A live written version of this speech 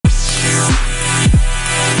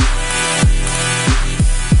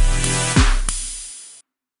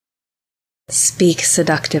Speak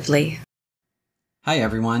seductively. Hi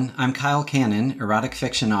everyone, I'm Kyle Cannon, erotic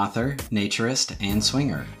fiction author, naturist, and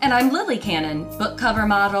swinger. And I'm Lily Cannon, book cover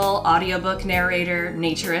model, audiobook narrator,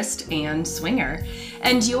 naturist, and swinger.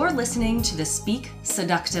 And you're listening to the Speak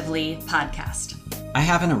Seductively podcast. I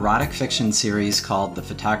have an erotic fiction series called The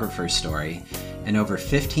Photographer's Story and over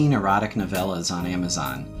 15 erotic novellas on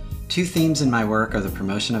Amazon. Two themes in my work are the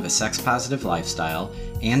promotion of a sex-positive lifestyle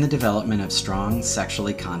and the development of strong,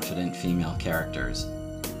 sexually confident female characters.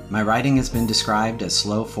 My writing has been described as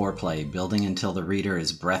slow foreplay, building until the reader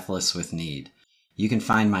is breathless with need. You can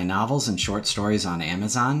find my novels and short stories on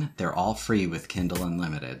Amazon. They're all free with Kindle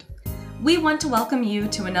Unlimited. We want to welcome you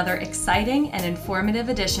to another exciting and informative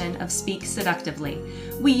edition of Speak Seductively.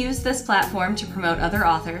 We use this platform to promote other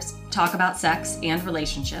authors, talk about sex and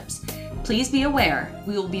relationships. Please be aware,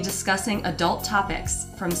 we will be discussing adult topics,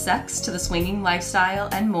 from sex to the swinging lifestyle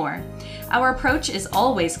and more. Our approach is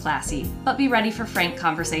always classy, but be ready for frank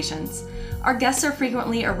conversations. Our guests are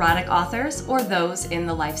frequently erotic authors or those in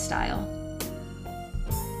the lifestyle.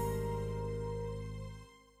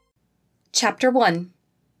 Chapter 1.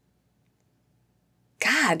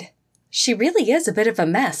 God, she really is a bit of a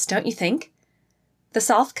mess, don't you think? The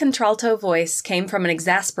soft contralto voice came from an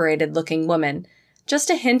exasperated-looking woman.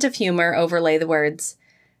 Just a hint of humor overlay the words.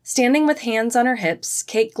 Standing with hands on her hips,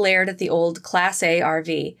 Kate glared at the old Class A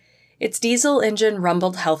RV. Its diesel engine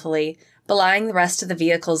rumbled healthily, belying the rest of the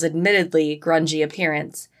vehicle's admittedly grungy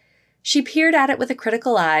appearance. She peered at it with a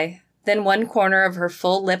critical eye, then one corner of her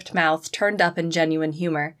full-lipped mouth turned up in genuine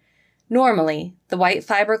humor. Normally, the white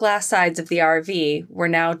fiberglass sides of the RV were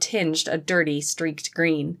now tinged a dirty, streaked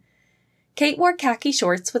green. Kate wore khaki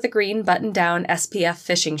shorts with a green button-down SPF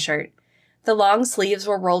fishing shirt. The long sleeves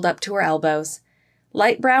were rolled up to her elbows.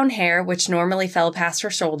 Light brown hair, which normally fell past her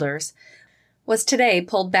shoulders, was today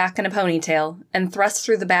pulled back in a ponytail and thrust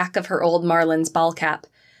through the back of her old Marlins ball cap.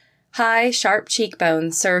 High, sharp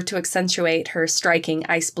cheekbones served to accentuate her striking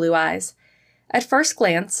ice-blue eyes. At first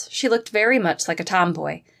glance, she looked very much like a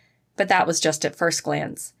tomboy, but that was just at first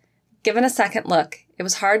glance. Given a second look, it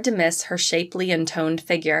was hard to miss her shapely and toned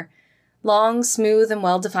figure. Long, smooth, and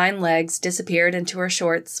well-defined legs disappeared into her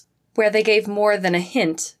shorts, where they gave more than a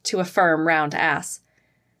hint to a firm, round ass.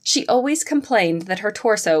 She always complained that her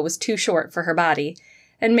torso was too short for her body,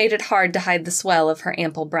 and made it hard to hide the swell of her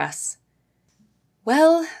ample breasts.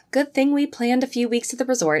 Well, good thing we planned a few weeks at the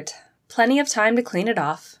resort. Plenty of time to clean it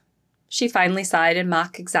off. She finally sighed in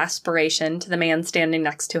mock exasperation to the man standing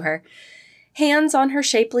next to her. Hands on her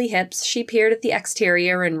shapely hips, she peered at the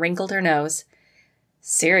exterior and wrinkled her nose.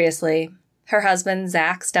 Seriously. Her husband,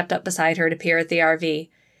 Zach, stepped up beside her to peer at the RV.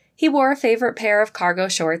 He wore a favorite pair of cargo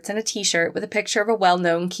shorts and a t-shirt with a picture of a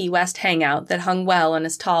well-known Key West hangout that hung well on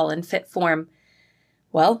his tall and fit form.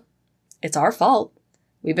 Well, it's our fault.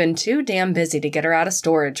 We've been too damn busy to get her out of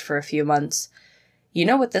storage for a few months. You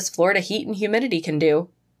know what this Florida heat and humidity can do.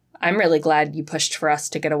 I'm really glad you pushed for us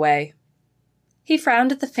to get away. He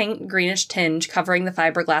frowned at the faint greenish tinge covering the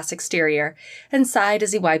fiberglass exterior and sighed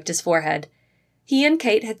as he wiped his forehead. He and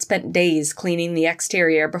Kate had spent days cleaning the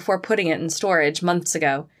exterior before putting it in storage months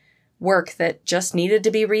ago. Work that just needed to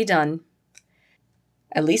be redone.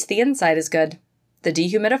 At least the inside is good. The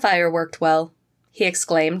dehumidifier worked well, he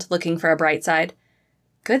exclaimed, looking for a bright side.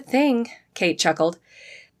 Good thing, Kate chuckled.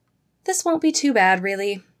 This won't be too bad,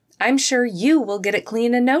 really. I'm sure you will get it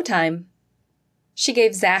clean in no time. She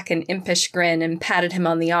gave Zach an impish grin and patted him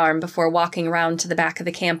on the arm before walking around to the back of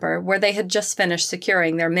the camper, where they had just finished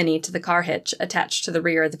securing their Mini to the car hitch attached to the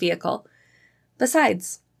rear of the vehicle.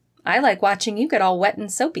 Besides, I like watching you get all wet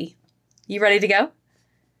and soapy. You ready to go?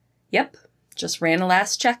 Yep, just ran a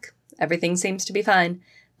last check. Everything seems to be fine.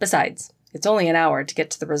 Besides, it's only an hour to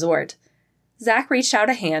get to the resort. Zach reached out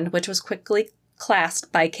a hand, which was quickly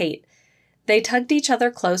clasped by Kate. They tugged each other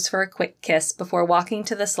close for a quick kiss before walking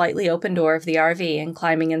to the slightly open door of the RV and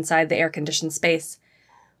climbing inside the air-conditioned space.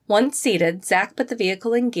 Once seated, Zach put the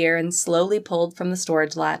vehicle in gear and slowly pulled from the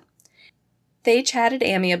storage lot. They chatted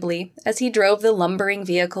amiably as he drove the lumbering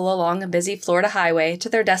vehicle along a busy Florida highway to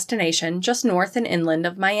their destination just north and inland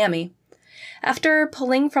of Miami. After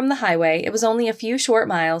pulling from the highway, it was only a few short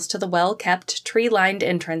miles to the well-kept, tree-lined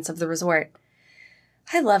entrance of the resort.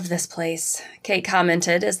 I love this place, Kate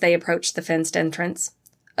commented as they approached the fenced entrance.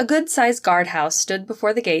 A good-sized guardhouse stood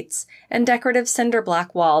before the gates, and decorative cinder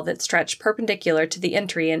block wall that stretched perpendicular to the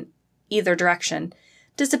entry in either direction,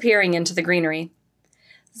 disappearing into the greenery.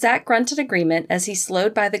 Zach grunted agreement as he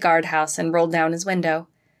slowed by the guardhouse and rolled down his window.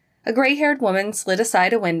 A gray-haired woman slid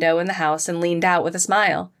aside a window in the house and leaned out with a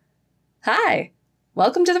smile. Hi!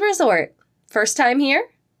 Welcome to the resort. First time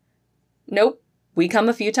here? Nope. We come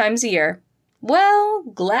a few times a year. Well,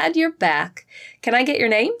 glad you're back. Can I get your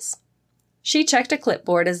names? She checked a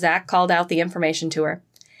clipboard as Zach called out the information to her.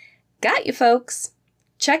 Got you, folks.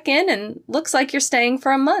 Check in and looks like you're staying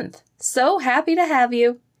for a month. So happy to have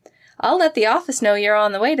you. I'll let the office know you're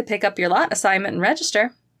on the way to pick up your lot assignment and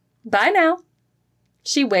register. Bye now.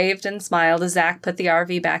 She waved and smiled as Zach put the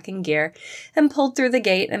RV back in gear and pulled through the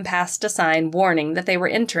gate and passed a sign warning that they were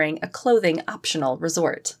entering a clothing-optional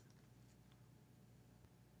resort.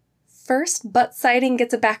 First butt sighting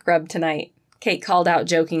gets a back rub tonight, Kate called out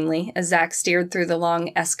jokingly as Zach steered through the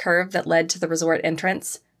long S-curve that led to the resort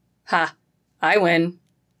entrance. Ha, I win,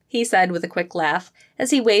 he said with a quick laugh as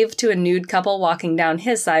he waved to a nude couple walking down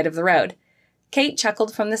his side of the road. Kate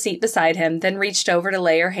chuckled from the seat beside him, then reached over to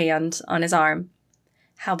lay her hand on his arm.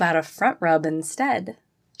 How about a front rub instead?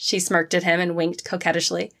 She smirked at him and winked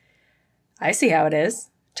coquettishly. I see how it is,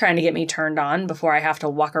 trying to get me turned on before I have to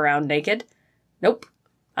walk around naked. Nope,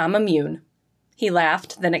 I'm immune. He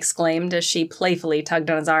laughed, then exclaimed as she playfully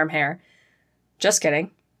tugged on his arm hair. Just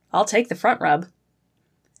kidding. I'll take the front rub.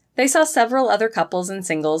 They saw several other couples and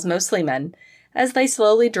singles, mostly men, as they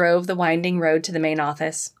slowly drove the winding road to the main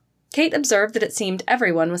office. Kate observed that it seemed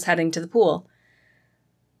everyone was heading to the pool.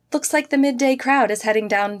 Looks like the midday crowd is heading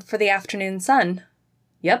down for the afternoon sun.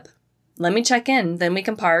 Yep. Let me check in, then we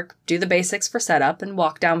can park, do the basics for setup, and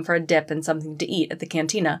walk down for a dip and something to eat at the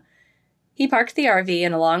cantina. He parked the RV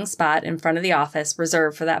in a long spot in front of the office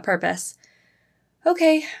reserved for that purpose.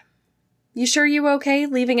 Okay. You sure you okay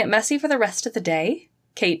leaving it messy for the rest of the day?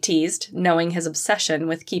 Kate teased, knowing his obsession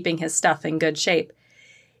with keeping his stuff in good shape.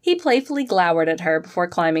 He playfully glowered at her before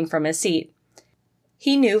climbing from his seat.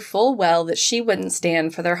 He knew full well that she wouldn't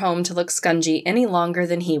stand for their home to look scungy any longer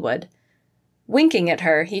than he would. Winking at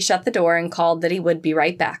her, he shut the door and called that he would be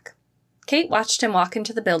right back. Kate watched him walk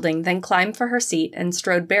into the building, then climbed for her seat and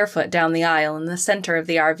strode barefoot down the aisle in the center of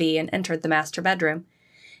the RV and entered the master bedroom.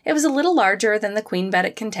 It was a little larger than the queen bed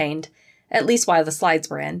it contained, at least while the slides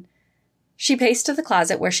were in. She paced to the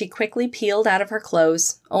closet where she quickly peeled out of her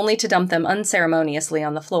clothes, only to dump them unceremoniously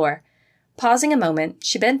on the floor. Pausing a moment,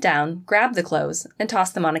 she bent down, grabbed the clothes, and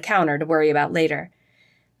tossed them on a counter to worry about later.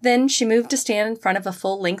 Then she moved to stand in front of a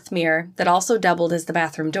full-length mirror that also doubled as the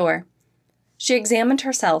bathroom door. She examined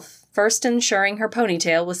herself, first ensuring her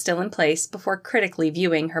ponytail was still in place before critically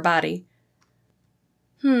viewing her body.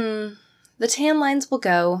 The tan lines will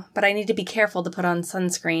go, but I need to be careful to put on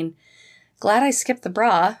sunscreen. Glad I skipped the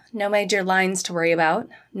bra. No major lines to worry about.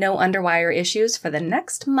 No underwire issues for the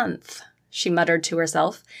next month, she muttered to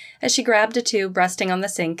herself as she grabbed a tube resting on the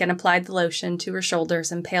sink and applied the lotion to her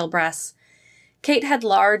shoulders and pale breasts. Kate had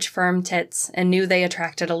large, firm tits and knew they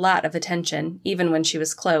attracted a lot of attention, even when she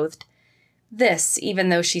was clothed. This, even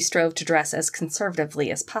though she strove to dress as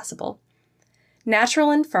conservatively as possible. Natural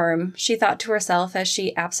and firm, she thought to herself as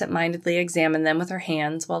she absent-mindedly examined them with her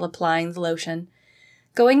hands while applying the lotion.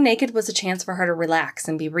 Going naked was a chance for her to relax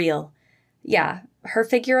and be real. Yeah, her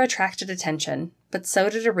figure attracted attention, but so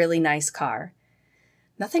did a really nice car.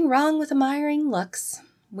 Nothing wrong with admiring looks.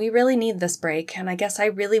 We really need this break, and I guess I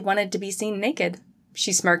really wanted to be seen naked.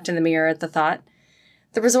 She smirked in the mirror at the thought.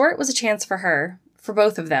 The resort was a chance for her, for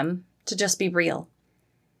both of them, to just be real.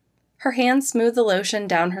 Her hand smoothed the lotion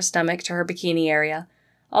down her stomach to her bikini area,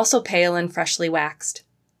 also pale and freshly waxed.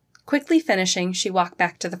 Quickly finishing, she walked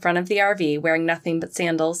back to the front of the RV wearing nothing but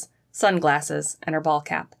sandals, sunglasses, and her ball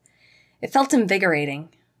cap. It felt invigorating.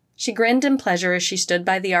 She grinned in pleasure as she stood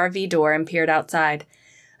by the RV door and peered outside.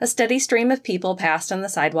 A steady stream of people passed on the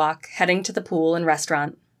sidewalk, heading to the pool and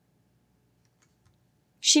restaurant.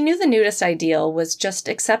 She knew the nudist ideal was just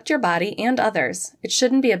accept your body and others. It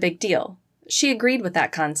shouldn't be a big deal. She agreed with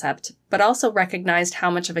that concept, but also recognized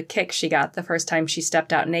how much of a kick she got the first time she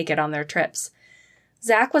stepped out naked on their trips.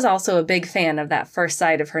 Zach was also a big fan of that first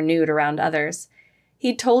sight of her nude around others.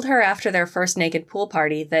 He'd told her after their first naked pool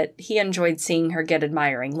party that he enjoyed seeing her get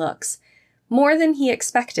admiring looks. More than he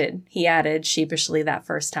expected, he added sheepishly that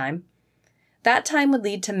first time. That time would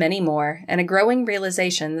lead to many more, and a growing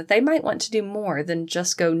realization that they might want to do more than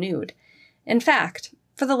just go nude. In fact,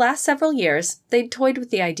 for the last several years, they'd toyed with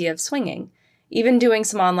the idea of swinging, even doing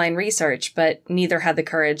some online research, but neither had the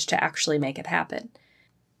courage to actually make it happen.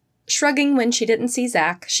 Shrugging when she didn't see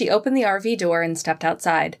Zach, she opened the RV door and stepped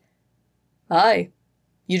outside. "Hi.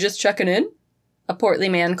 You just checking in?" A portly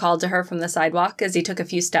man called to her from the sidewalk as he took a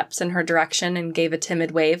few steps in her direction and gave a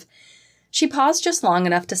timid wave. She paused just long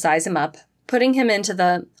enough to size him up, putting him into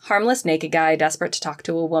the harmless naked guy desperate to talk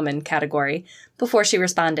to a woman category, before she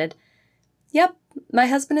responded. "Yep, my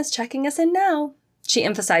husband is checking us in now." She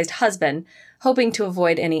emphasized husband, hoping to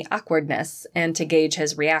avoid any awkwardness and to gauge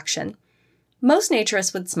his reaction. Most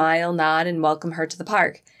naturists would smile, nod, and welcome her to the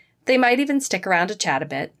park. They might even stick around to chat a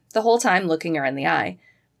bit, the whole time looking her in the eye.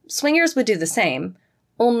 Swingers would do the same,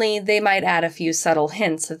 only they might add a few subtle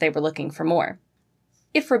hints that they were looking for more.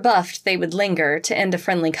 If rebuffed, they would linger to end a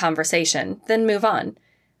friendly conversation, then move on.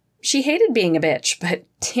 She hated being a bitch, but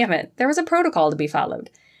damn it, there was a protocol to be followed.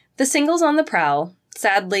 The singles on the prowl,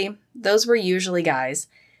 sadly, those were usually guys.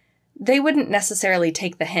 They wouldn't necessarily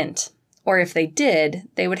take the hint, or if they did,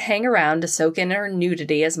 they would hang around to soak in her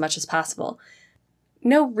nudity as much as possible.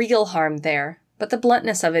 No real harm there, but the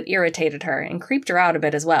bluntness of it irritated her and creeped her out a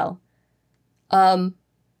bit as well.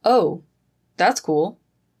 Oh, that's cool,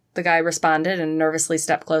 the guy responded and nervously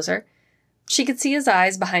stepped closer. She could see his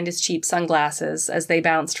eyes behind his cheap sunglasses as they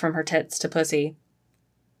bounced from her tits to pussy.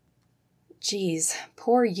 Geez,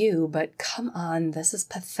 poor you, but come on, this is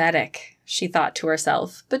pathetic, she thought to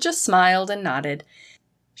herself, but just smiled and nodded.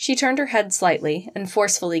 She turned her head slightly and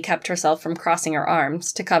forcefully kept herself from crossing her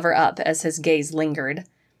arms to cover up as his gaze lingered.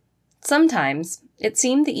 Sometimes, it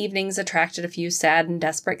seemed the evenings attracted a few sad and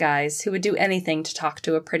desperate guys who would do anything to talk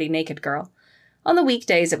to a pretty naked girl. On the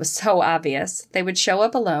weekdays, it was so obvious. They would show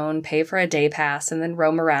up alone, pay for a day pass, and then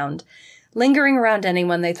roam around, lingering around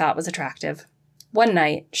anyone they thought was attractive. One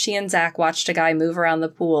night, she and Zach watched a guy move around the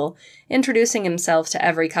pool, introducing himself to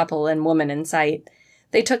every couple and woman in sight.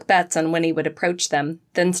 They took bets on when he would approach them,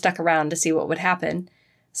 then stuck around to see what would happen.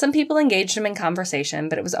 Some people engaged him in conversation,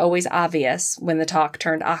 but it was always obvious when the talk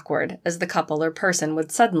turned awkward, as the couple or person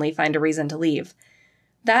would suddenly find a reason to leave.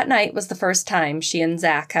 That night was the first time she and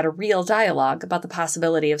Zach had a real dialogue about the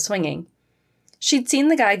possibility of swinging. She'd seen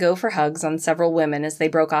the guy go for hugs on several women as they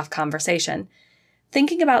broke off conversation.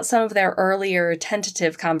 Thinking about some of their earlier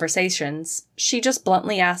tentative conversations, she just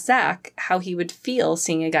bluntly asked Zach how he would feel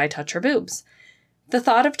seeing a guy touch her boobs. The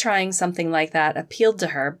thought of trying something like that appealed to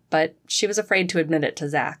her, but she was afraid to admit it to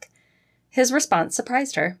Zach. His response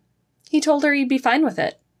surprised her. He told her he'd be fine with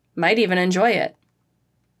it, might even enjoy it.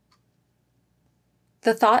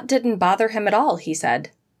 The thought didn't bother him at all, he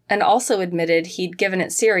said, and also admitted he'd given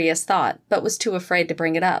it serious thought, but was too afraid to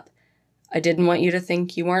bring it up. I didn't want you to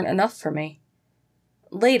think you weren't enough for me.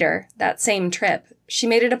 Later, that same trip, she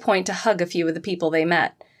made it a point to hug a few of the people they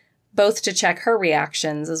met, both to check her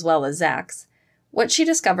reactions as well as Zach's. What she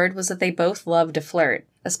discovered was that they both loved to flirt,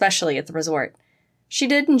 especially at the resort. She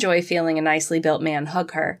did enjoy feeling a nicely built man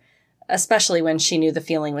hug her, especially when she knew the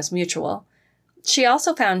feeling was mutual. She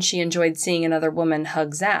also found she enjoyed seeing another woman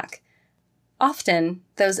hug Zach. Often,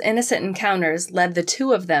 those innocent encounters led the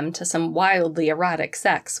two of them to some wildly erotic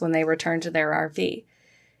sex when they returned to their RV.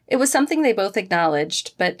 It was something they both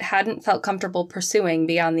acknowledged, but hadn't felt comfortable pursuing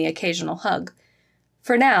beyond the occasional hug.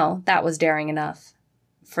 For now, that was daring enough.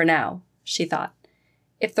 For now, she thought.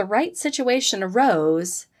 If the right situation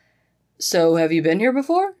arose... So, have you been here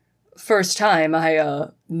before? First time, I,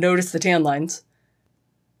 noticed the tan lines.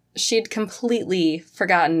 She'd completely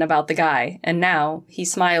forgotten about the guy, and now he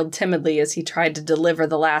smiled timidly as he tried to deliver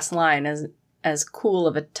the last line as cool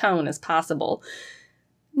of a tone as possible.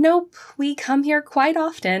 Nope, we come here quite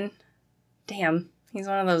often. Damn, he's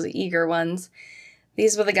one of those eager ones.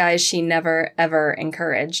 These were the guys she never, ever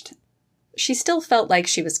encouraged. She still felt like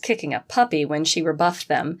she was kicking a puppy when she rebuffed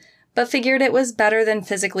them, but figured it was better than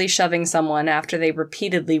physically shoving someone after they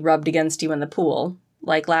repeatedly rubbed against you in the pool,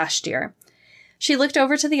 like last year. She looked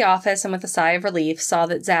over to the office and with a sigh of relief saw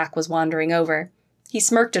that Zach was wandering over. He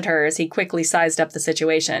smirked at her as he quickly sized up the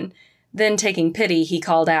situation. Then, taking pity, he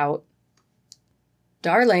called out,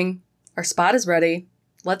 Darling, our spot is ready.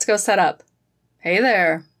 Let's go set up. Hey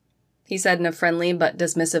there, he said in a friendly but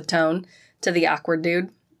dismissive tone to the awkward dude.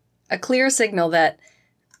 A clear signal that,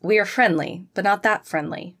 we are friendly, but not that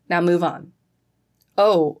friendly. Now move on.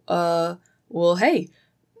 Oh, well, hey,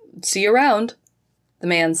 see you around, the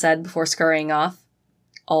man said before scurrying off.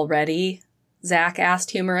 Already? Zach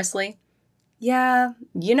asked humorously. Yeah,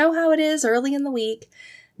 you know how it is early in the week.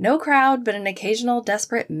 No crowd, but an occasional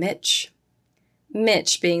desperate Mitch.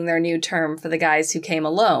 Mitch being their new term for the guys who came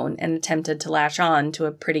alone and attempted to latch on to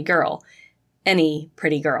a pretty girl. Any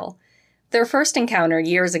pretty girl. Their first encounter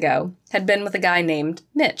years ago had been with a guy named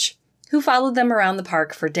Mitch, who followed them around the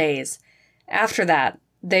park for days. After that,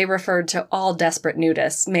 they referred to all desperate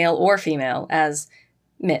nudists, male or female, as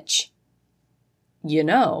Mitch. You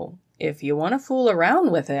know, if you want to fool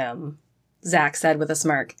around with him, Zach said with a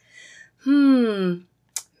smirk.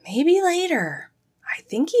 Maybe later. I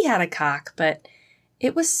think he had a cock, but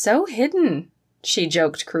it was so hidden, she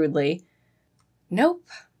joked crudely. Nope,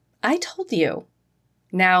 I told you.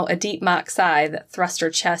 Now a deep mock sigh that thrust her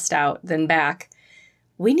chest out, then back.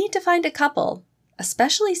 We need to find a couple,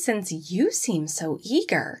 especially since you seem so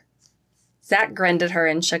eager. Zach grinned at her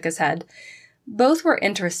and shook his head. Both were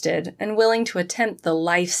interested and willing to attempt the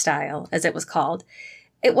lifestyle, as it was called.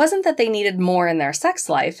 It wasn't that they needed more in their sex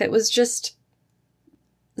life, it was just...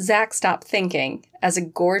 Zach stopped thinking as a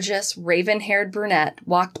gorgeous, raven-haired brunette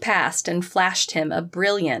walked past and flashed him a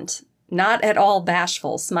brilliant, not at all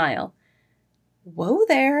bashful smile. "Whoa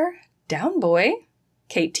there, down boy,"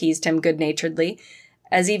 Kate teased him good-naturedly,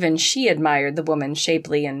 as even she admired the woman's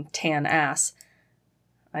shapely and tan ass.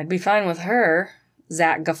 "I'd be fine with her,"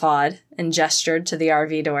 Zach guffawed and gestured to the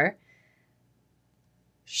RV door.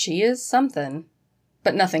 "She is something,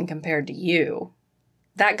 but nothing compared to you."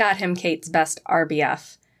 That got him Kate's best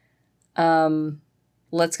RBF.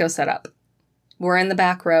 Let's go set up. We're in the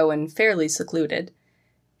back row and fairly secluded.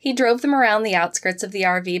 He drove them around the outskirts of the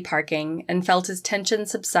RV parking and felt his tension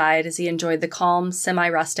subside as he enjoyed the calm,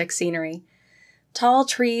 semi-rustic scenery. Tall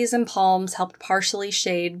trees and palms helped partially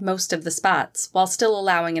shade most of the spots, while still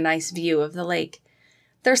allowing a nice view of the lake.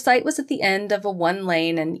 Their site was at the end of a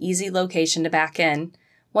one-lane and easy location to back in,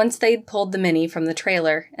 once they'd pulled the Mini from the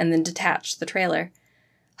trailer and then detached the trailer.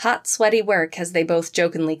 Hot, sweaty work, as they both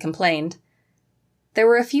jokingly complained. There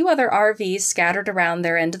were a few other RVs scattered around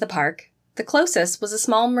their end of the park. The closest was a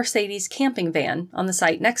small Mercedes camping van on the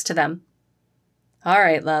site next to them. "All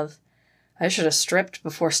right, love. I should have stripped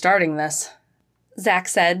before starting this," Zach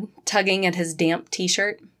said, tugging at his damp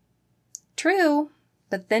t-shirt. "True,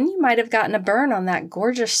 but then you might have gotten a burn on that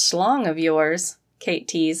gorgeous schlong of yours," Kate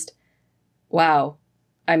teased. Wow.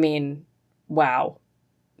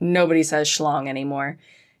 Nobody says schlong anymore.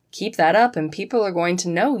 Keep that up and people are going to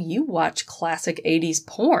know you watch classic 80s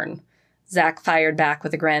porn, Zach fired back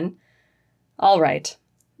with a grin. "All right.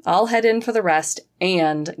 I'll head in for the rest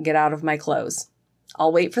and get out of my clothes.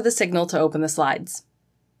 I'll wait for the signal to open the slides."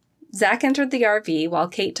 Zach entered the RV while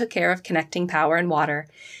Kate took care of connecting power and water.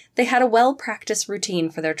 They had a well-practiced routine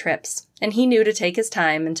for their trips, and he knew to take his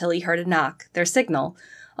time until he heard a knock, their signal,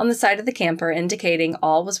 on the side of the camper indicating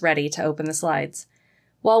all was ready to open the slides.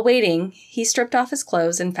 While waiting, he stripped off his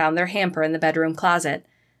clothes and found their hamper in the bedroom closet.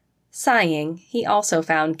 Sighing, he also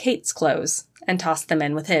found Kate's clothes and tossed them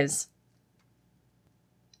in with his.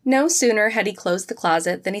 No sooner had he closed the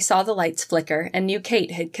closet than he saw the lights flicker and knew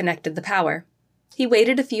Kate had connected the power. He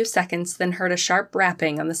waited a few seconds, then heard a sharp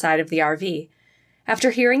rapping on the side of the RV.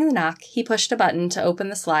 After hearing the knock, he pushed a button to open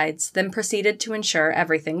the slides, then proceeded to ensure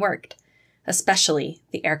everything worked, especially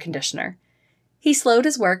the air conditioner. He slowed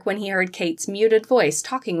his work when he heard Kate's muted voice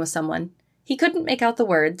talking with someone. He couldn't make out the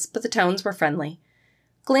words, but the tones were friendly.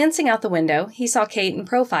 Glancing out the window, he saw Kate in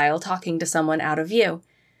profile talking to someone out of view.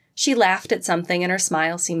 She laughed at something and her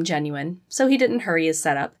smile seemed genuine, so he didn't hurry his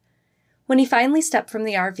setup. When he finally stepped from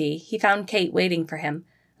the RV, he found Kate waiting for him,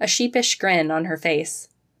 a sheepish grin on her face.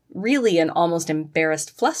 Really an almost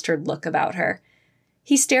embarrassed, flustered look about her.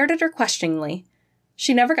 He stared at her questioningly.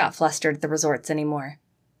 She never got flustered at the resorts anymore.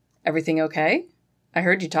 "Everything okay? I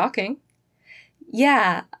heard you talking."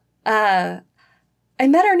 "Yeah, I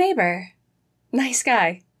met our neighbor. Nice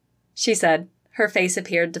guy," she said. Her face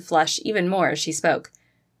appeared to flush even more as she spoke.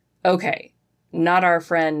 "Okay, not our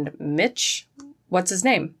friend Mitch? What's his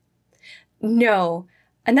name?" "No,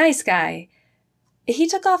 a nice guy. He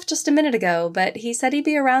took off just a minute ago, but he said he'd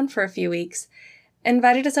be around for a few weeks.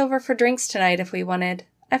 Invited us over for drinks tonight if we wanted.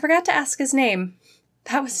 I forgot to ask his name.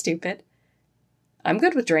 That was stupid." "I'm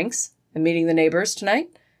good with drinks and meeting the neighbors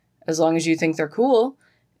tonight, as long as you think they're cool.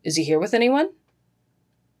 Is he here with anyone?"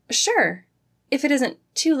 "Sure, if it isn't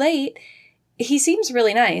too late. He seems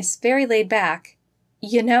really nice, very laid back.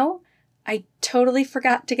 You know, I totally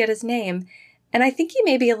forgot to get his name, and I think he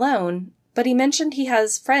may be alone, but he mentioned he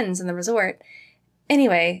has friends in the resort.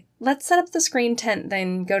 Anyway, let's set up the screen tent,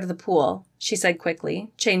 then go to the pool," she said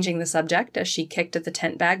quickly, changing the subject as she kicked at the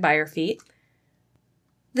tent bag by her feet.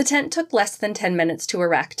 The tent took less than 10 minutes to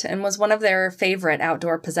erect and was one of their favorite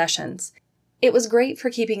outdoor possessions. It was great for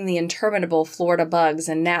keeping the interminable Florida bugs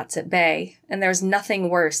and gnats at bay, and there's nothing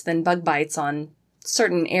worse than bug bites on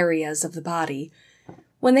certain areas of the body.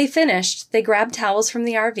 When they finished, they grabbed towels from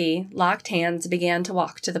the RV, locked hands, and began to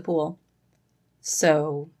walk to the pool.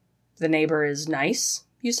 "So, the neighbor is nice,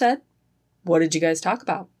 you said? What did you guys talk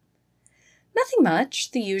about?" "Nothing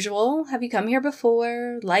much. The usual. Have you come here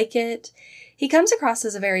before? Like it? He comes across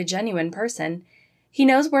as a very genuine person. He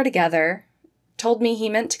knows we're together. Told me he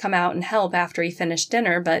meant to come out and help after he finished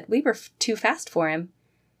dinner, but we were too fast for him."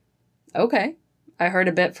 "Okay. I heard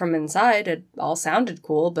a bit from inside. It all sounded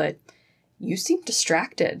cool, but you seemed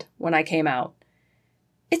distracted when I came out."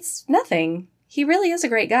 "It's nothing. He really is a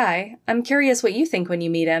great guy. I'm curious what you think when you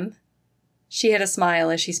meet him." She hid a smile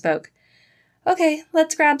as she spoke. "Okay,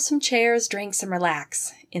 let's grab some chairs, drinks, and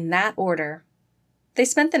relax. In that order." They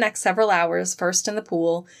spent the next several hours first in the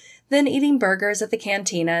pool, then eating burgers at the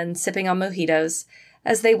cantina and sipping on mojitos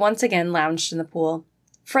as they once again lounged in the pool.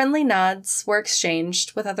 Friendly nods were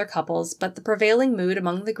exchanged with other couples, but the prevailing mood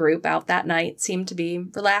among the group out that night seemed to be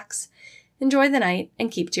relax, enjoy the night,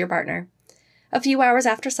 and keep to your partner. A few hours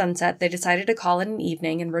after sunset, they decided to call it an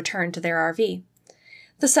evening and return to their RV.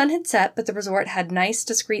 The sun had set, but the resort had nice,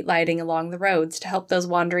 discreet lighting along the roads to help those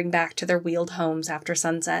wandering back to their wheeled homes after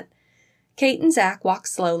sunset. Kate and Zach walked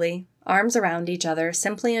slowly, arms around each other,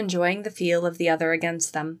 simply enjoying the feel of the other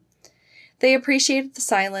against them. They appreciated the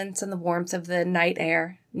silence and the warmth of the night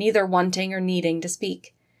air, neither wanting or needing to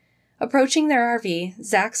speak. Approaching their RV,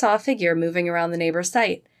 Zach saw a figure moving around the neighbor's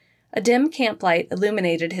site. A dim camp light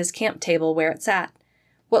illuminated his camp table where it sat.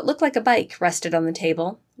 What looked like a bike rested on the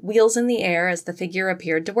table, wheels in the air as the figure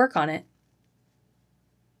appeared to work on it.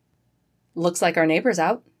 "Looks like our neighbor's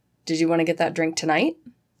out. Did you want to get that drink tonight?"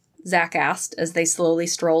 Zach asked as they slowly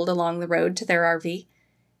strolled along the road to their RV.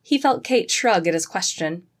 He felt Kate shrug at his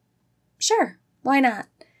question. "Sure, why not?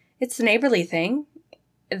 It's the neighborly thing.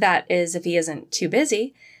 That is, if he isn't too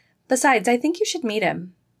busy. Besides, I think you should meet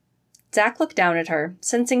him." Zach looked down at her,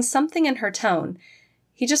 sensing something in her tone.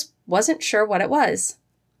 He just wasn't sure what it was.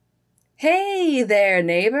 "Hey there,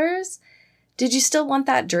 neighbors! Did you still want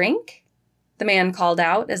that drink?" the man called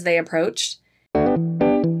out as they approached.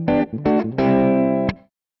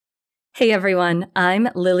 Hey everyone, I'm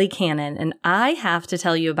Lily Cannon, and I have to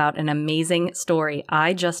tell you about an amazing story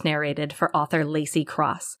I just narrated for author Lacey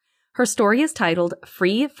Cross. Her story is titled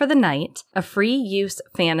Free for the Night, a free-use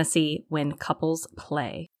fantasy when couples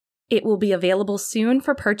play. It will be available soon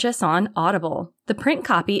for purchase on Audible. The print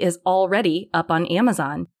copy is already up on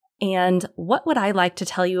Amazon. And what would I like to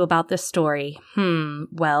tell you about this story?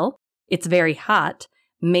 Well, it's very hot.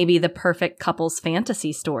 Maybe the perfect couples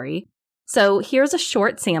fantasy story. So here's a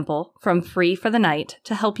short sample from Free for the Night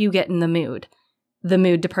to help you get in the mood. The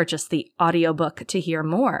mood to purchase the audiobook to hear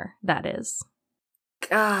more, that is.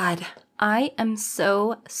 God, I am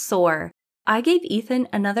so sore. I gave Ethan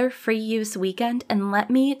another free use weekend, and let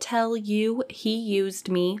me tell you, he used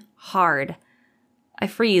me hard. I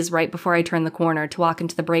freeze right before I turn the corner to walk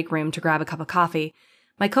into the break room to grab a cup of coffee.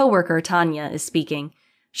 My coworker, Tanya, is speaking.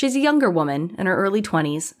 She's a younger woman, in her early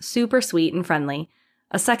 20s, super sweet and friendly.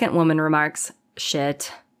 A second woman remarks,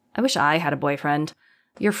 "Shit, I wish I had a boyfriend.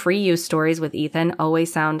 Your free use stories with Ethan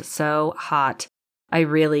always sound so hot. I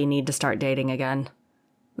really need to start dating again."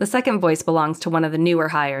 The second voice belongs to one of the newer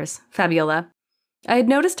hires, Fabiola. I had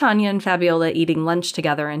noticed Tanya and Fabiola eating lunch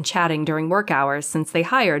together and chatting during work hours since they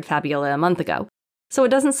hired Fabiola a month ago, so it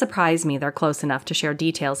doesn't surprise me they're close enough to share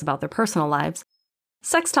details about their personal lives.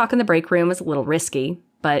 Sex talk in the break room is a little risky,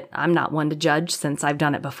 but I'm not one to judge since I've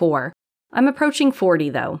done it before. I'm approaching 40,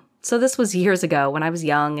 though, so this was years ago when I was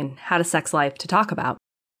young and had a sex life to talk about.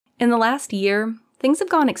 In the last year, things have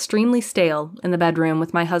gone extremely stale in the bedroom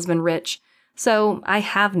with my husband Rich, so I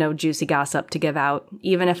have no juicy gossip to give out,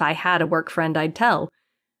 even if I had a work friend I'd tell.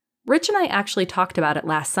 Rich and I actually talked about it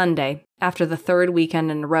last Sunday, after the third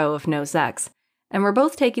weekend in a row of no sex, and we're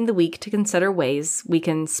both taking the week to consider ways we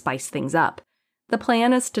can spice things up. The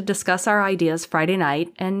plan is to discuss our ideas Friday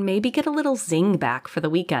night and maybe get a little zing back for the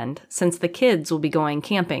weekend, since the kids will be going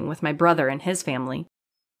camping with my brother and his family.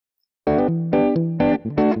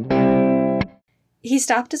 He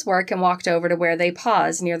stopped his work and walked over to where they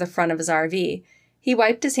paused near the front of his RV. He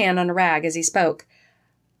wiped his hand on a rag as he spoke.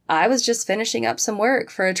 "I was just finishing up some work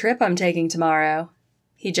for a trip I'm taking tomorrow."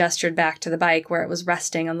 He gestured back to the bike where it was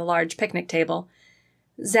resting on the large picnic table.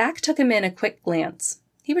 Zach took him in a quick glance.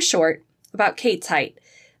 He was short, about Kate's height,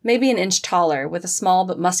 maybe an inch taller, with a small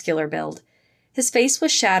but muscular build. His face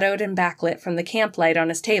was shadowed and backlit from the camp light on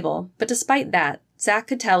his table, but despite that, Zach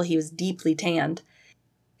could tell he was deeply tanned.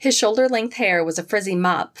 His shoulder-length hair was a frizzy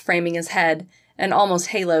mop framing his head and almost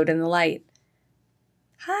haloed in the light.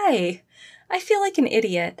 "Hi, I feel like an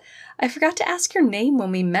idiot. I forgot to ask your name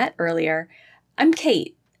when we met earlier. I'm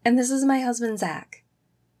Kate, and this is my husband, Zach."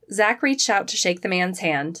 Zach reached out to shake the man's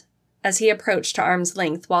hand as he approached to arm's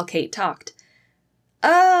length while Kate talked.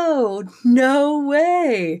 "Oh, no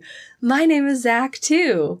way! My name is Zach,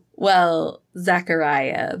 too. Well,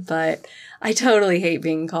 Zachariah, but I totally hate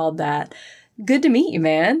being called that. Good to meet you,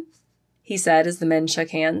 man," he said as the men shook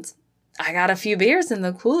hands. "I got a few beers in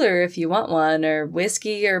the cooler if you want one, or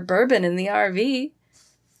whiskey or bourbon in the RV."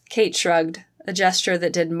 Kate shrugged, a gesture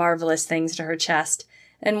that did marvelous things to her chest,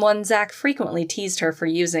 and one Zach frequently teased her for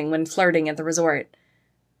using when flirting at the resort.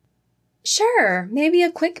 "Sure, maybe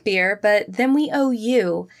a quick beer, but then we owe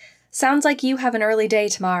you. Sounds like you have an early day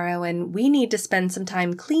tomorrow, and we need to spend some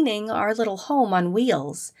time cleaning our little home on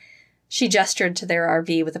wheels." She gestured to their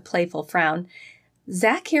RV with a playful frown.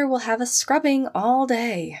 Zach here will have us scrubbing all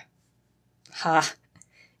day. Ha,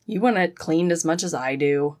 you want it cleaned as much as I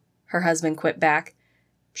do, her husband quipped back.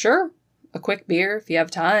 Sure, a quick beer if you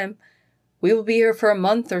have time. We will be here for a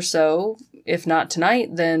month or so. If not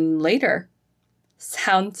tonight, then later.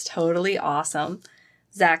 Sounds totally awesome,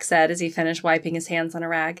 Zach said as he finished wiping his hands on a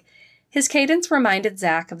rag. His cadence reminded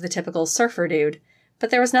Zach of the typical surfer dude, but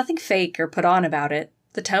there was nothing fake or put on about it.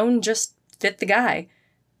 The tone just fit the guy.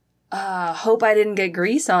 Hope I didn't get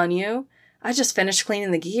grease on you. I just finished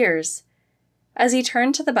cleaning the gears. As he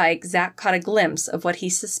turned to the bike, Zach caught a glimpse of what he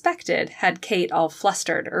suspected had Kate all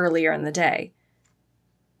flustered earlier in the day.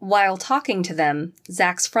 While talking to them,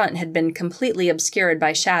 Zach's front had been completely obscured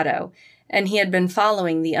by shadow, and he had been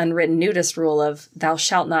following the unwritten nudist rule of thou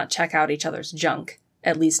shalt not check out each other's junk,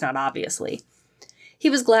 at least not obviously. He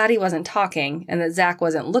was glad he wasn't talking, and that Zach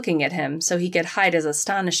wasn't looking at him so he could hide his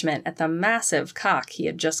astonishment at the massive cock he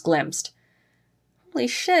had just glimpsed. Holy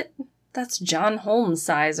shit, that's John Holmes'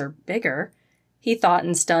 size or bigger, he thought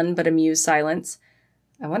in stunned but amused silence.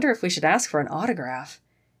 I wonder if we should ask for an autograph.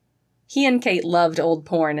 He and Kate loved old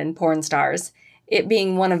porn and porn stars, it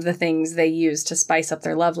being one of the things they used to spice up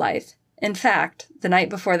their love life. In fact, the night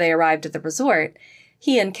before they arrived at the resort,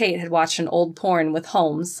 he and Kate had watched an old porn with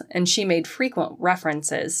Holmes, and she made frequent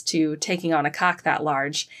references to taking on a cock that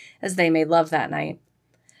large, as they made love that night.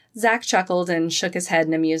 Zach chuckled and shook his head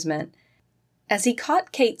in amusement. As he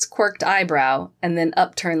caught Kate's quirked eyebrow and then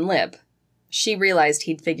upturned lip, she realized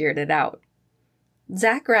he'd figured it out.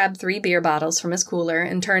 Zach grabbed 3 beer bottles from his cooler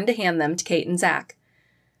and turned to hand them to Kate and Zach.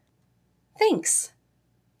 Thanks.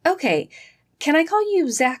 Okay, can I call you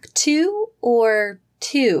Zach 2 or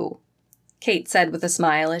 2? Kate said with a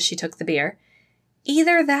smile as she took the beer.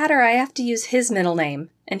 Either that or I have to use his middle name,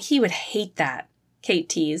 and he would hate that, Kate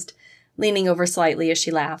teased, leaning over slightly as she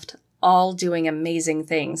laughed, all doing amazing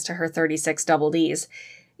things to her 36 double Ds,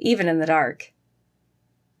 even in the dark.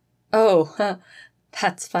 Oh,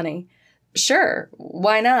 that's funny. Sure,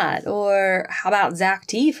 why not? Or how about Zach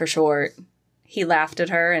T for short? He laughed at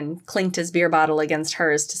her and clinked his beer bottle against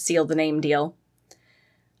hers to seal the name deal.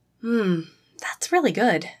 That's really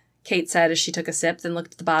good, Kate said as she took a sip, then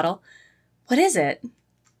looked at the bottle. What is it?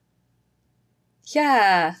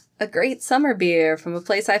 Yeah, a great summer beer from a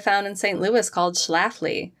place I found in St. Louis called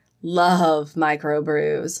Schlafly. Love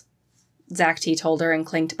microbrews, Zach T told her and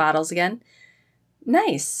clinked bottles again.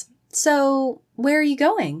 Nice. So, where are you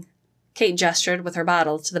going? Kate gestured with her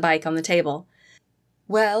bottle to the bike on the table.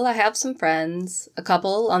 Well, I have some friends, a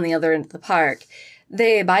couple on the other end of the park.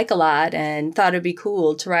 They bike a lot and thought it'd be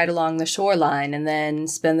cool to ride along the shoreline and then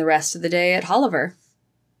spend the rest of the day at Holliver.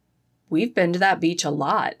 We've been to that beach a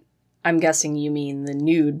lot. I'm guessing you mean the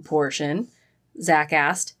nude portion, Zach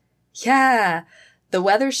asked. Yeah, the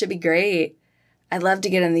weather should be great. I'd love to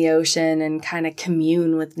get in the ocean and kind of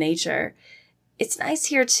commune with nature. It's nice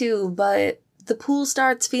here too, but the pool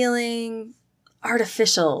starts feeling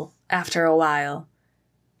artificial after a while.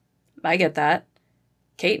 I get that.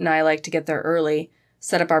 Kate and I like to get there early,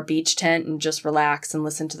 set up our beach tent and just relax and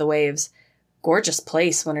listen to the waves. Gorgeous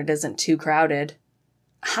place when it isn't too crowded.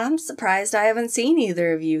 I'm surprised I haven't seen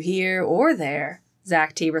either of you here or there,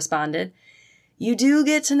 Zach T responded. You do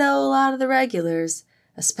get to know a lot of the regulars,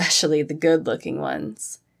 especially the good-looking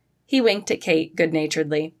ones. He winked at Kate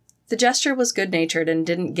good-naturedly. The gesture was good-natured and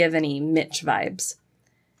didn't give any Mitch vibes.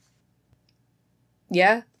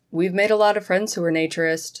 Yeah, we've made a lot of friends who are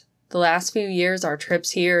naturists. The last few years, our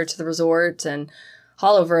trips here to the resort and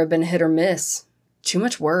Holliver have been hit or miss. Too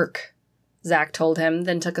much work, Zach told him,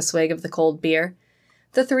 then took a swig of the cold beer.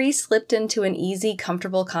 The 3 slipped into an easy,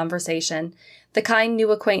 comfortable conversation, the kind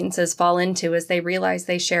new acquaintances fall into as they realize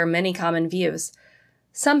they share many common views.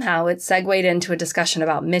 Somehow it segued into a discussion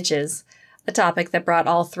about Mitches, a topic that brought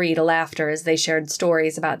all 3 to laughter as they shared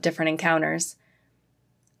stories about different encounters.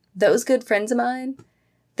 Those good friends of mine?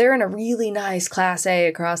 They're in a really nice Class A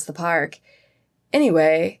across the park.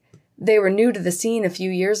 Anyway, they were new to the scene a few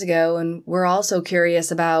years ago and were also curious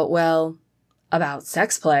about, well, about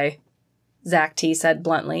sex play, Zach T said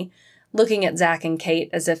bluntly, looking at Zach and Kate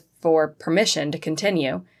as if for permission to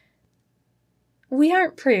continue. We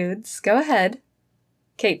aren't prudes. Go ahead.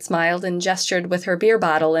 Kate smiled and gestured with her beer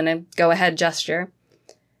bottle in a go-ahead gesture.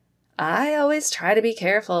 I always try to be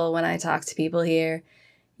careful when I talk to people here.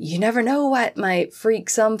 You never know what might freak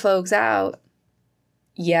some folks out.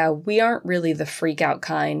 Yeah, we aren't really the freak-out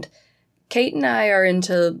kind. Kate and I are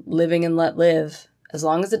into living and let live. As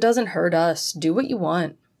long as it doesn't hurt us, do what you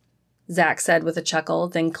want, Zach said with a chuckle,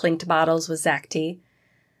 then clinked bottles with Zach T.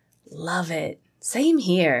 Love it. Same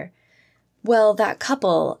here. Well, that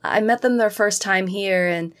couple, I met them their first time here,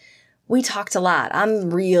 and, We talked a lot.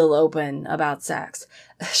 I'm real open about sex.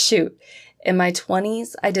 Shoot, in my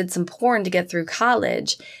 20s, I did some porn to get through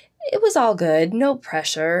college. It was all good, no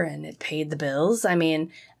pressure, and it paid the bills. I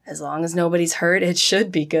mean, as long as nobody's hurt, it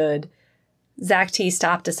should be good. Zach T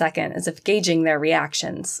stopped a second, as if gauging their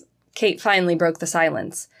reactions. Kate finally broke the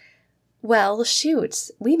silence. Well, shoot,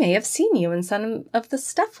 we may have seen you in some of the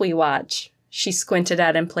stuff we watch. She squinted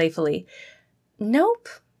at him playfully. Nope,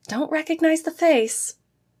 don't recognize the face.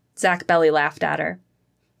 Zach belly laughed at her.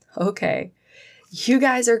 Okay, you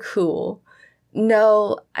guys are cool.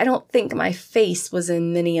 No, I don't think my face was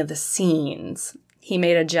in many of the scenes. He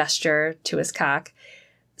made a gesture to his cock.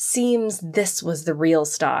 Seems this was the real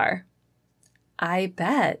star. I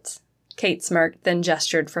bet. Kate smirked, then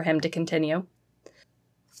gestured for him to continue.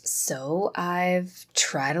 So I've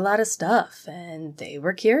tried a lot of stuff, and they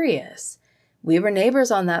were curious. We were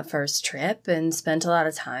neighbors on that first trip and spent a lot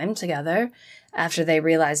of time together after they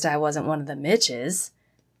realized I wasn't one of the Mitches.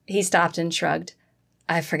 He stopped and shrugged.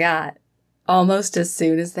 I forgot. Almost as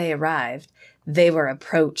soon as they arrived, they were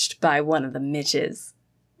approached by one of the Mitches.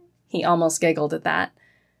 He almost giggled at that.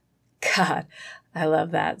 God, I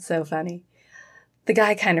love that. So funny. The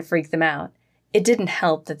guy kind of freaked them out. It didn't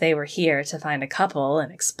help that they were here to find a couple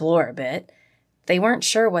and explore a bit. They weren't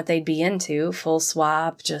sure what they'd be into, full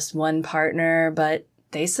swap, just one partner, but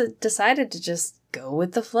they decided to just go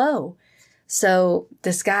with the flow. So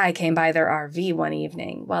this guy came by their RV one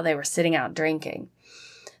evening while they were sitting out drinking.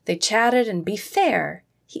 They chatted, and be fair,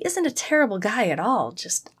 he isn't a terrible guy at all,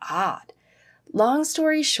 just odd. Long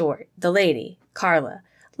story short, the lady, Carla,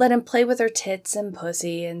 let him play with her tits and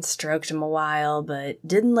pussy and stroked him a while, but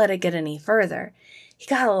didn't let it get any further. He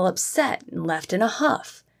got a little upset and left in a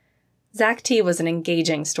huff. Zach T was an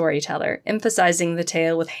engaging storyteller, emphasizing the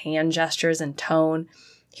tale with hand gestures and tone.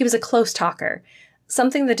 He was a close talker,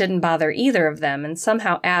 something that didn't bother either of them and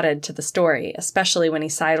somehow added to the story, especially when he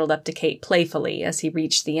sidled up to Kate playfully as he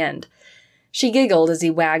reached the end. She giggled as he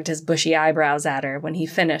wagged his bushy eyebrows at her when he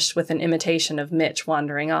finished with an imitation of Mitch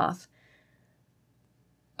wandering off.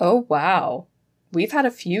 Oh, wow. We've had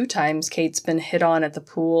a few times Kate's been hit on at the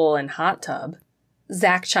pool and hot tub.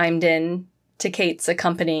 Zach chimed in to Kate's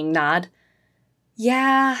accompanying nod.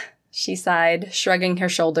 Yeah, she sighed, shrugging her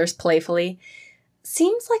shoulders playfully.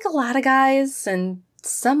 Seems like a lot of guys, and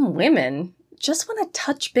some women, just want to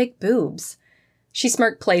touch big boobs. She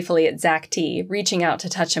smirked playfully at Zach T, reaching out to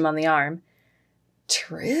touch him on the arm.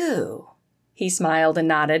 True. He smiled and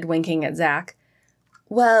nodded, winking at Zach.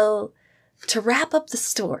 Well, to wrap up the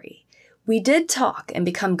story, we did talk and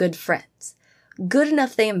become good friends. Good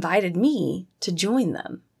enough they invited me to join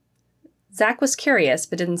them. Zach was curious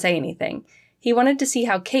but didn't say anything. He wanted to see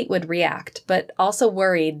how Kate would react, but also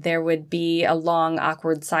worried there would be a long,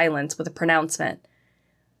 awkward silence with a pronouncement.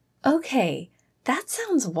 Okay, that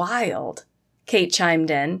sounds wild, Kate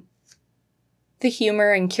chimed in. The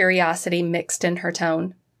humor and curiosity mixed in her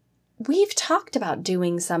tone. We've talked about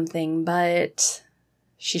doing something, but...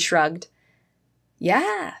 She shrugged.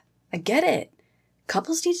 Yeah, I get it.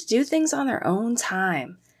 Couples need to do things on their own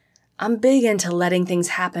time. I'm big into letting things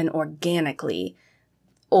happen organically.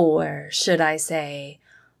 Or should I say,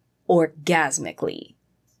 orgasmically.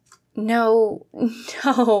 No,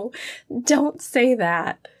 don't say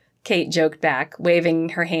that, Kate joked back, waving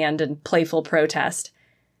her hand in playful protest.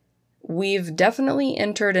 We've definitely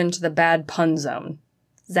entered into the bad pun zone,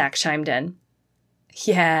 Zach chimed in.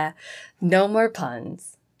 Yeah, no more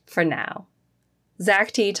puns, for now.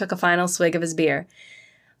 Zach T took a final swig of his beer.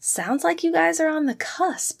 Sounds like you guys are on the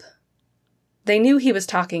cusp. They knew he was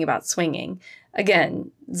talking about swinging.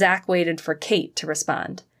 Again, Zach waited for Kate to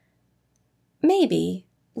respond. Maybe.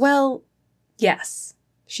 Well, yes,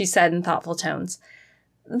 she said in thoughtful tones.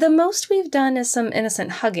 The most we've done is some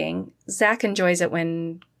innocent hugging. Zach enjoys it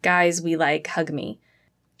when guys we like hug me.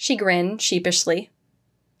 She grinned sheepishly.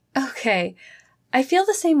 Okay, I feel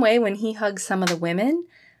the same way when he hugs some of the women.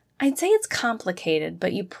 I'd say it's complicated,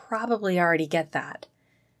 but you probably already get that.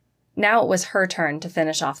 Now it was her turn to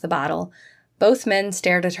finish off the bottle. Both men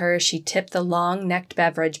stared at her as she tipped the long-necked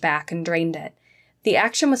beverage back and drained it. The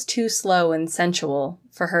action was too slow and sensual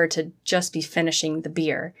for her to just be finishing the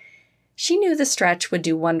beer. She knew the stretch would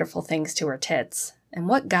do wonderful things to her tits, and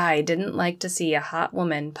what guy didn't like to see a hot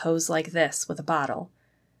woman pose like this with a bottle?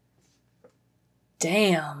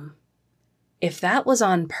 Damn. If that was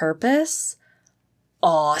on purpose...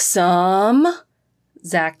 Awesome!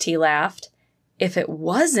 Zach T laughed. If it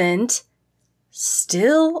wasn't...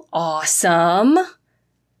 Still awesome.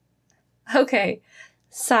 Okay,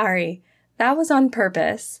 sorry. That was on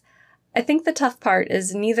purpose. I think the tough part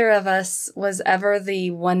is neither of us was ever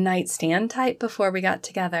the one-night stand type before we got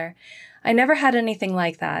together. I never had anything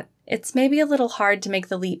like that. It's maybe a little hard to make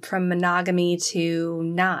the leap from monogamy to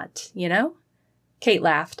not, you know? Kate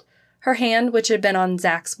laughed. Her hand, which had been on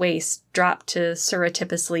Zach's waist, dropped to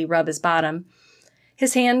surreptitiously rub his bottom.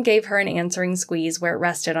 His hand gave her an answering squeeze where it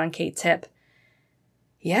rested on Kate's hip.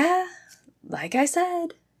 Yeah, like I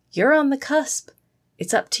said, you're on the cusp.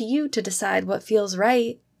 It's up to you to decide what feels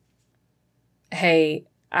right. Hey,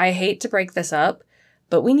 I hate to break this up,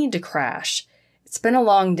 but we need to crash. It's been a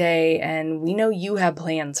long day, and we know you have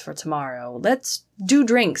plans for tomorrow. Let's do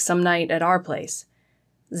drinks some night at our place,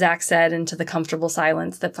 Zach said into the comfortable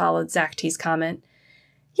silence that followed Zach T's comment.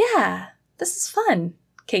 Yeah, this is fun,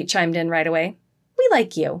 Kate chimed in right away. We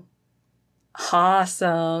like you.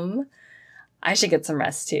 Awesome. I should get some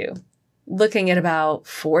rest too. Looking at about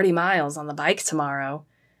 40 miles on the bike tomorrow,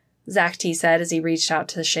 Zach T said as he reached out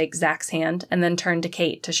to shake Zach's hand and then turned to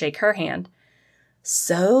Kate to shake her hand.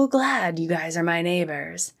 So glad you guys are my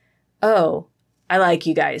neighbors. Oh, I like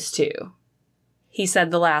you guys too. He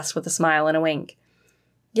said the last with a smile and a wink.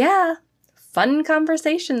 Yeah, fun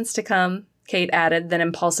conversations to come, Kate added, then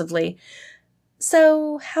impulsively.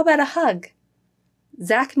 So, how about a hug?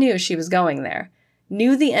 Zach knew she was going there,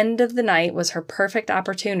 knew the end of the night was her perfect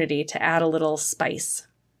opportunity to add a little spice.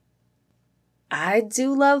 I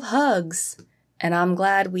do love hugs, and I'm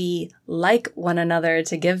glad we like one another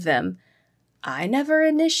to give them. I never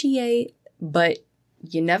initiate, but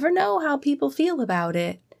you never know how people feel about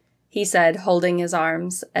it, he said, holding his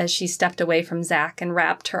arms as she stepped away from Zach and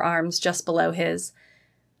wrapped her arms just below his.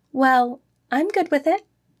 Well, I'm good with it.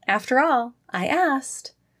 After all, I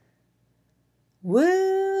asked.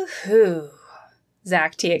 Woo-hoo,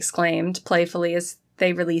 Zach T exclaimed playfully as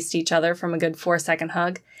they released each other from a good 4-second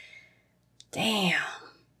hug. Damn.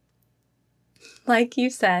 Like you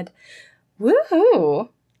said, woohoo,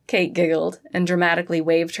 Kate giggled and dramatically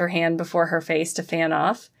waved her hand before her face to fan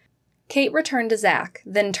off. Kate returned to Zach,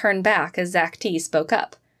 then turned back as Zach T spoke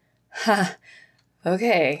up. Ha,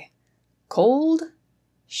 okay. Cold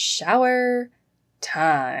shower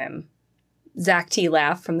time. Zach T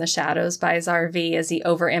laughed from the shadows by his RV as he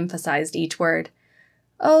overemphasized each word.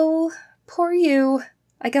 Oh, poor you.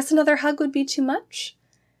 I guess another hug would be too much?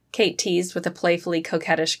 Kate teased with a playfully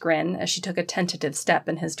coquettish grin as she took a tentative step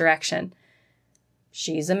in his direction.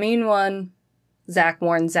 She's a mean one, Zach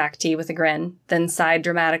warned Zach T with a grin, then sighed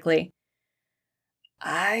dramatically.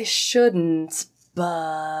 I shouldn't,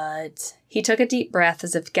 but... He took a deep breath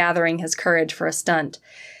as if gathering his courage for a stunt.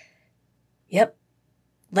 Yep,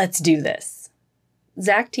 let's do this.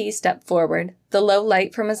 Zach T stepped forward, the low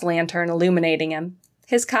light from his lantern illuminating him.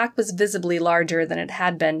 His cock was visibly larger than it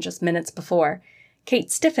had been just minutes before. Kate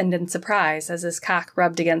stiffened in surprise as his cock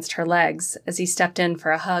rubbed against her legs as he stepped in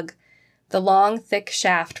for a hug. The long, thick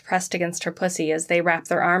shaft pressed against her pussy as they wrapped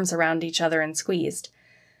their arms around each other and squeezed.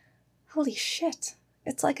 Holy shit,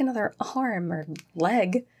 it's like another arm or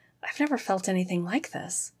leg. I've never felt anything like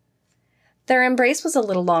this. Their embrace was a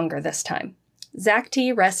little longer this time. Zach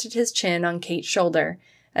T rested his chin on Kate's shoulder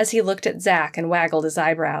as he looked at Zach and waggled his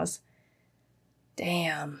eyebrows.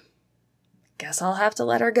 Damn. Guess I'll have to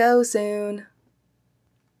let her go soon.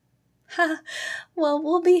 Ha, well,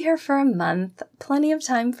 we'll be here for a month. Plenty of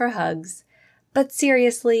time for hugs. But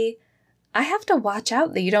seriously, I have to watch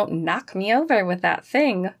out that you don't knock me over with that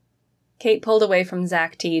thing. Kate pulled away from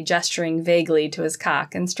Zach T, gesturing vaguely to his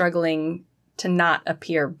cock and struggling to not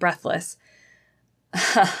appear breathless.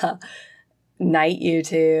 Ha Night, you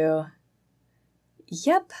two.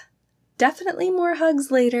 Yep, definitely more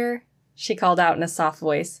hugs later, she called out in a soft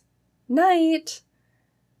voice. Night.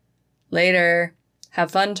 Later.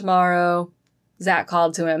 Have fun tomorrow, Zach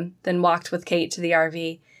called to him, then walked with Kate to the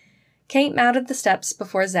RV. Kate mounted the steps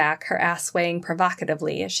before Zach, her ass swaying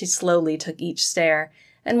provocatively as she slowly took each stair,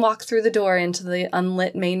 and walked through the door into the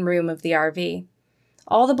unlit main room of the RV.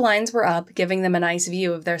 All the blinds were up, giving them a nice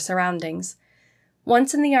view of their surroundings.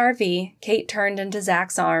 Once in the RV, Kate turned into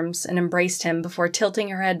Zach's arms and embraced him before tilting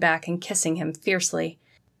her head back and kissing him fiercely.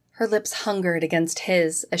 Her lips hungered against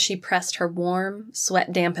his as she pressed her warm,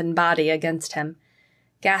 sweat-dampened body against him.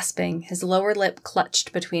 Gasping, his lower lip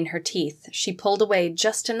clutched between her teeth, she pulled away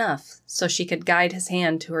just enough so she could guide his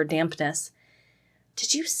hand to her dampness.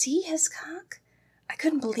 Did you see his cock? I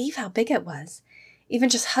couldn't believe how big it was. Even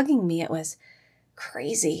just hugging me, it was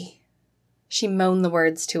crazy. She moaned the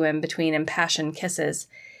words to him between impassioned kisses.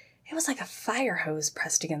 It was like a fire hose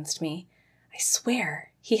pressed against me. I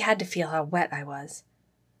swear, he had to feel how wet I was.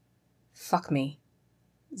 Fuck me,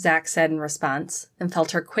 Zach said in response, and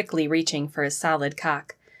felt her quickly reaching for his solid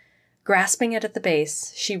cock. Grasping it at the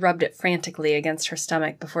base, she rubbed it frantically against her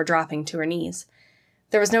stomach before dropping to her knees.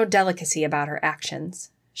 There was no delicacy about her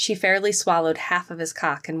actions. She fairly swallowed half of his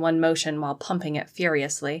cock in one motion while pumping it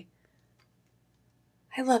furiously.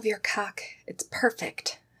 "I love your cock. It's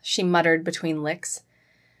perfect," she muttered between licks.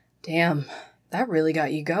 "Damn, that really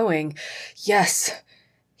got you going. Yes,"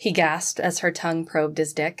 he gasped as her tongue probed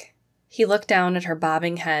his dick. He looked down at her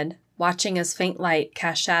bobbing head, watching as faint light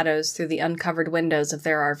cast shadows through the uncovered windows of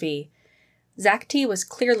their RV. Zach T was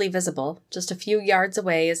clearly visible, just a few yards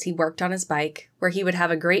away as he worked on his bike, where he would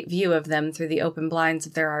have a great view of them through the open blinds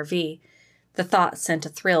of their RV. The thought sent a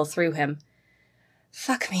thrill through him.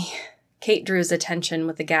 "Fuck me." Kate drew his attention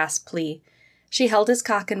with a gasp plea. She held his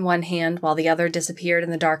cock in one hand while the other disappeared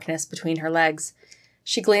in the darkness between her legs.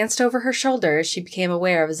 She glanced over her shoulder as she became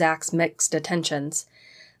aware of Zach's mixed attentions.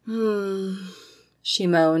 She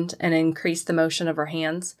moaned and increased the motion of her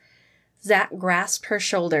hands. Zach grasped her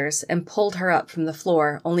shoulders and pulled her up from the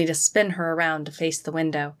floor, only to spin her around to face the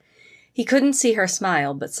window. He couldn't see her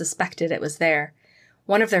smile, but suspected it was there.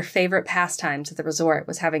 One of their favorite pastimes at the resort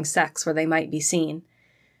was having sex where they might be seen.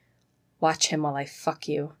 "Watch him while I fuck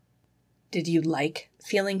you." "Did you like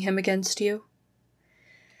feeling him against you?"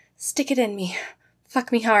 "Stick it in me.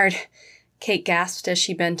 Fuck me hard," Kate gasped as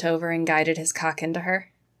she bent over and guided his cock into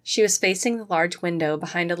her. She was facing the large window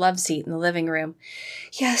behind a love seat in the living room.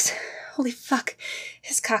 "Yes. Holy fuck.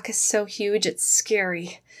 His cock is so huge it's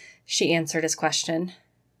scary," she answered his question.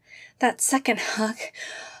 "That second hug.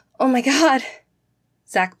 Oh my God."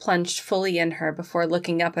 Zach plunged fully in her before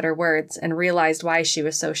looking up at her words and realized why she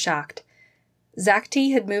was so shocked. Zach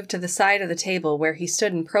T had moved to the side of the table where he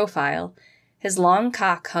stood in profile. His long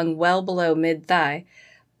cock hung well below mid-thigh,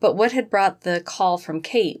 but what had brought the call from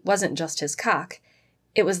Kate wasn't just his cock.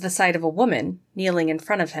 It was the sight of a woman kneeling in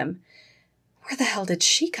front of him. Where the hell did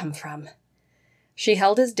she come from? She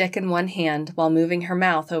held his dick in one hand while moving her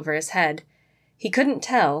mouth over his head. He couldn't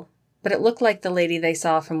tell, but it looked like the lady they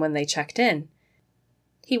saw from when they checked in.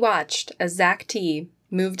 He watched as Zach T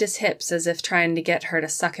moved his hips as if trying to get her to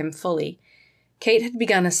suck him fully. Kate had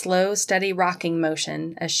begun a slow, steady rocking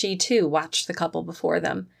motion as she too watched the couple before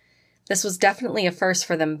them. This was definitely a first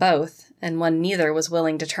for them both, and one neither was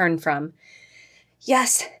willing to turn from.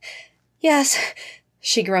 "Yes, yes,"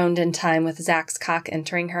 she groaned in time with Zach's cock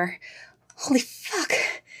entering her. "Holy fuck,"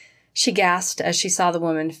 she gasped as she saw the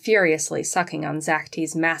woman furiously sucking on Zach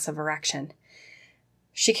T's massive erection.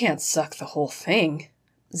 "She can't suck the whole thing,"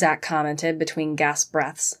 Zach commented between gasp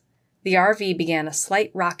breaths. The RV began a slight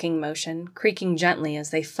rocking motion, creaking gently as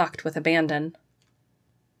they fucked with abandon.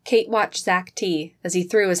 Kate watched Zach T as he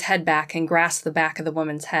threw his head back and grasped the back of the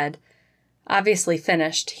woman's head. Obviously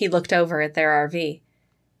finished, he looked over at their RV.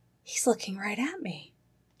 "He's looking right at me,"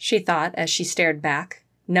 she thought as she stared back,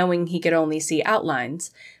 knowing he could only see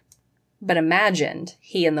outlines, but imagined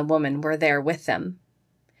he and the woman were there with them.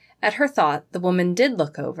 At her thought, the woman did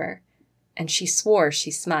look over, and she swore she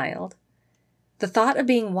smiled. The thought of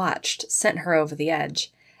being watched sent her over the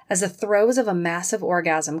edge. As the throes of a massive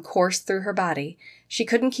orgasm coursed through her body, she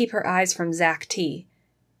couldn't keep her eyes from Zach T.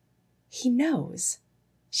 "He knows,"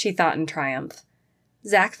 she thought in triumph.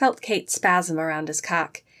 Zach felt Kate spasm around his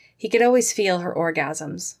cock. He could always feel her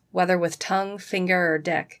orgasms, whether with tongue, finger, or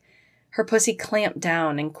dick. Her pussy clamped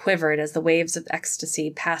down and quivered as the waves of ecstasy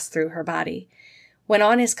passed through her body. When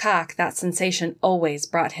on his cock, that sensation always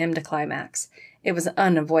brought him to climax. It was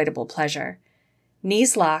unavoidable pleasure.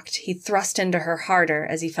 Knees locked, he thrust into her harder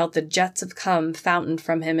as he felt the jets of cum fountain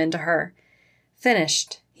from him into her.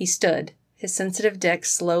 Finished, he stood, his sensitive dick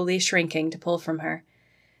slowly shrinking to pull from her.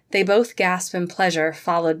 They both gasped in pleasure,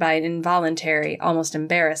 followed by an involuntary, almost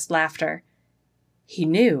embarrassed laughter. "He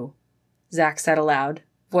knew," Zach said aloud,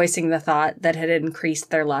 voicing the thought that had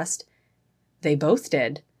increased their lust. "They both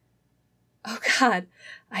did." "Oh, God,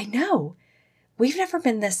 I know. We've never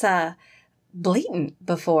been this, blatant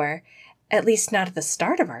before. At least not at the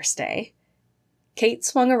start of our stay." Kate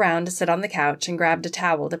swung around to sit on the couch and grabbed a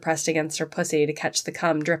towel to press against her pussy to catch the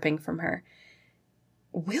cum dripping from her.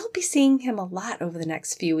 "We'll be seeing him a lot over the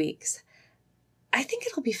next few weeks. I think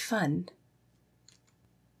it'll be fun."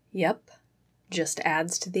 "Yep, just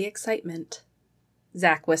adds to the excitement,"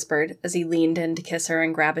 Zach whispered as he leaned in to kiss her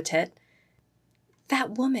and grab a tit.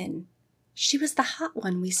 "That woman, she was the hot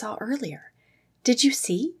one we saw earlier. Did you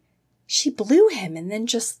see? She blew him and then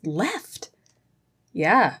just left."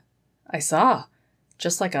 "Yeah, I saw.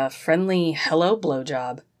 Just like a friendly hello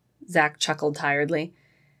blowjob," Zach chuckled tiredly.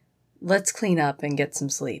 "Let's clean up and get some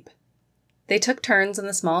sleep." They took turns in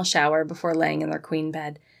the small shower before laying in their queen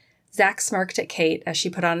bed. Zach smirked at Kate as she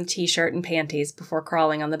put on a t-shirt and panties before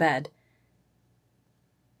crawling on the bed.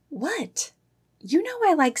 "What? You know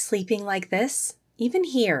I like sleeping like this, even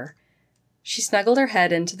here." She snuggled her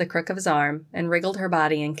head into the crook of his arm and wriggled her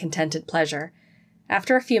body in contented pleasure.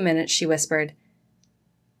 After a few minutes, she whispered,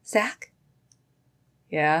 "Zach?"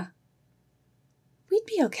 "Yeah?" "We'd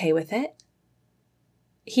be okay with it."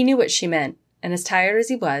 He knew what she meant, and as tired as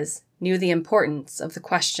he was, knew the importance of the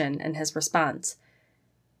question and his response.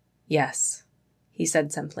 "Yes," he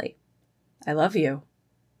said simply. "I love you."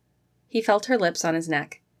 He felt her lips on his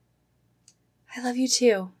neck. "I love you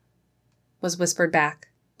too," was whispered back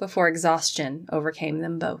before exhaustion overcame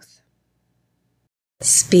them both.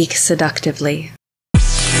 Speak Seductively.